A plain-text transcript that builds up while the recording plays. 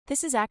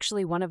This is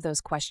actually one of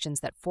those questions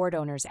that Ford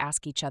owners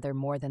ask each other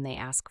more than they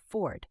ask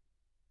Ford.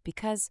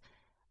 Because,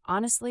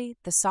 honestly,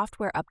 the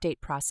software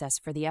update process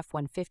for the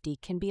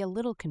F-150 can be a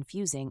little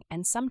confusing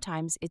and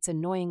sometimes it's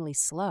annoyingly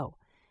slow.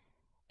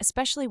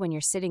 Especially when you're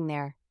sitting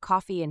there,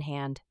 coffee in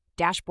hand,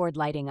 dashboard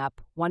lighting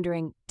up,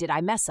 wondering, did I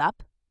mess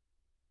up?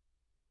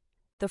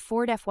 The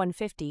Ford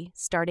F-150,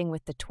 starting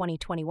with the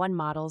 2021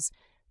 models,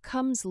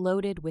 comes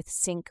loaded with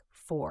Sync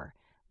 4,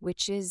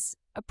 which is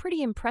a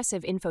pretty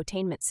impressive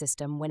infotainment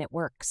system when it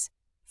works.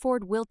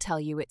 Ford will tell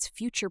you it's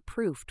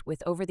future-proofed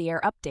with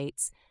over-the-air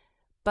updates,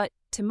 but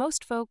to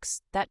most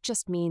folks, that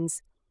just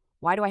means,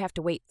 why do I have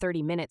to wait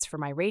 30 minutes for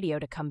my radio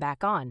to come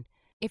back on?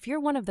 If you're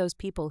one of those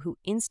people who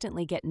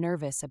instantly get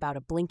nervous about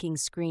a blinking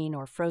screen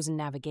or frozen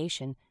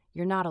navigation,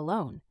 you're not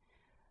alone.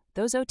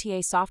 Those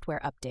OTA software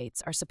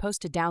updates are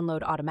supposed to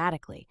download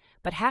automatically,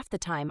 but half the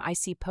time I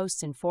see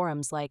posts in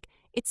forums like,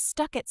 it's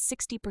stuck at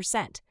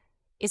 60%.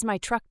 Is my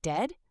truck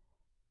dead?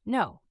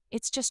 No,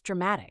 it's just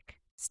dramatic.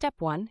 Step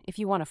 1, if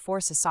you want to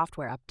force a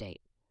software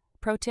update.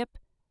 Pro tip,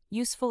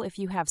 useful if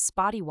you have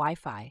spotty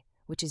Wi-Fi,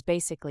 which is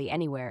basically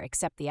anywhere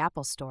except the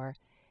Apple Store,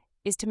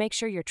 is to make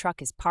sure your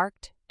truck is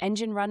parked,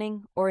 engine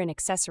running, or in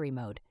accessory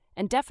mode,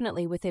 and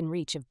definitely within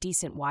reach of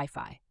decent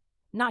Wi-Fi.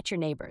 Not your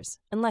neighbors,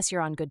 unless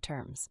you're on good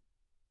terms.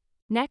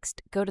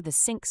 Next, go to the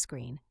Sync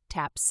screen,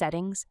 tap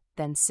Settings,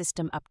 then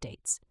System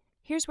Updates.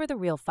 Here's where the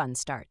real fun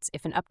starts.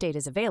 If an update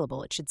is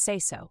available, it should say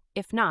so.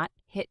 If not,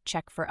 hit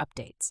Check for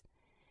Updates.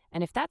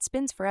 And if that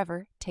spins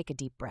forever, take a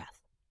deep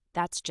breath.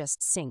 That's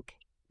just Sync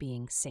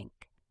being Sync.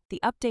 The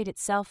update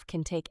itself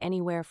can take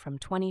anywhere from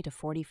 20 to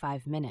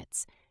 45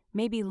 minutes,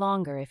 maybe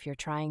longer if you're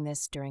trying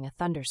this during a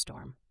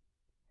thunderstorm.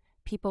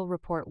 People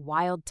report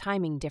wild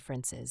timing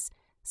differences.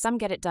 Some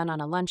get it done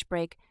on a lunch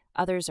break,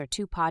 others are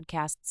 2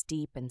 podcasts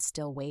deep and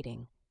still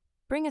waiting.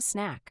 Bring a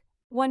snack.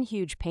 One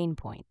huge pain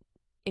point.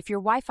 If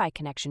your Wi-Fi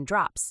connection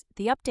drops,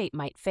 the update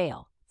might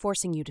fail,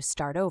 forcing you to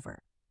start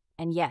over.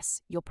 And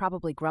yes, you'll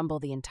probably grumble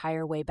the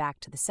entire way back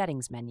to the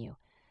settings menu.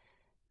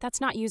 That's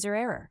not user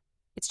error.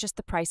 It's just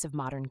the price of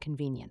modern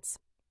convenience.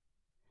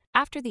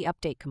 After the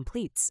update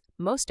completes,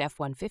 most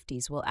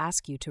F-150s will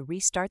ask you to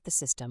restart the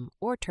system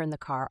or turn the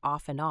car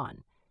off and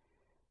on.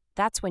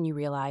 That's when you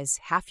realize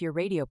half your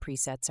radio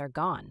presets are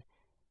gone.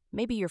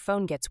 Maybe your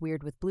phone gets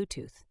weird with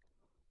Bluetooth.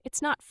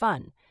 It's not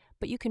fun,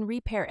 but you can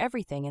repair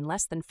everything in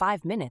less than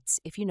 5 minutes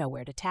if you know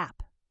where to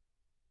tap.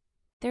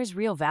 There's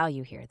real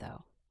value here,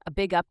 though. A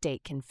big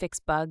update can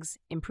fix bugs,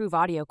 improve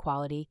audio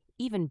quality,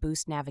 even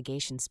boost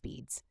navigation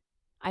speeds.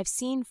 I've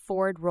seen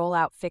Ford roll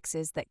out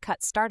fixes that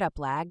cut startup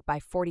lag by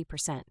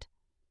 40%.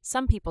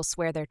 Some people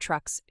swear their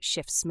trucks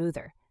shift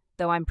smoother,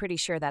 though I'm pretty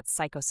sure that's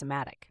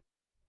psychosomatic.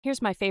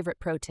 Here's my favorite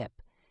pro tip.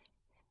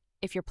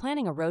 If you're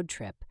planning a road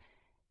trip,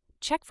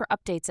 check for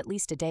updates at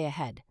least a day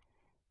ahead.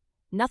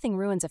 Nothing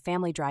ruins a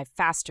family drive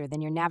faster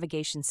than your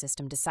navigation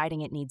system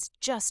deciding it needs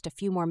just a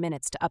few more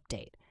minutes to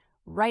update,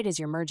 right as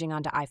you're merging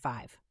onto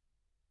I-5.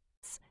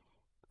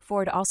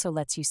 Ford also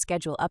lets you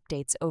schedule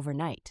updates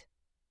overnight.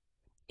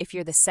 If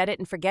you're the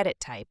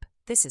set-it-and-forget-it type,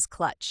 this is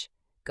clutch.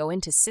 Go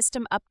into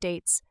System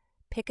Updates,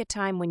 pick a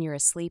time when you're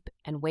asleep,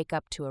 and wake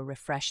up to a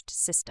refreshed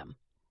system.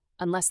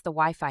 Unless the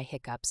Wi-Fi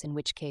hiccups, in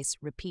which case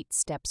repeat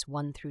steps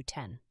 1 through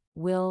 10.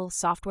 Will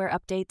software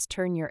updates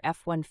turn your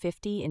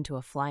F-150 into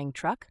a flying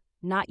truck?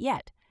 Not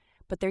yet,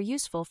 but they're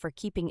useful for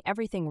keeping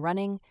everything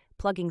running,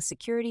 plugging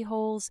security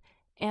holes,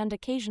 and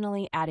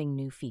occasionally adding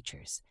new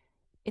features.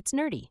 It's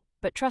nerdy,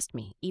 but trust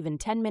me, even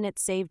 10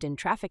 minutes saved in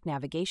traffic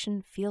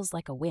navigation feels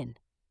like a win.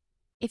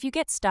 If you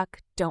get stuck,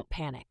 don't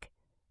panic.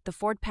 The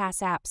Ford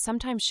Pass app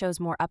sometimes shows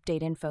more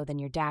update info than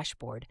your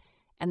dashboard,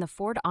 and the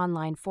Ford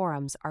online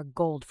forums are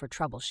gold for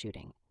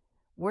troubleshooting.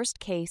 Worst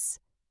case,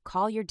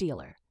 call your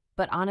dealer,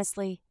 but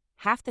honestly,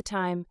 half the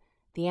time,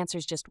 the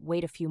answer's just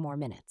wait a few more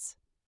minutes.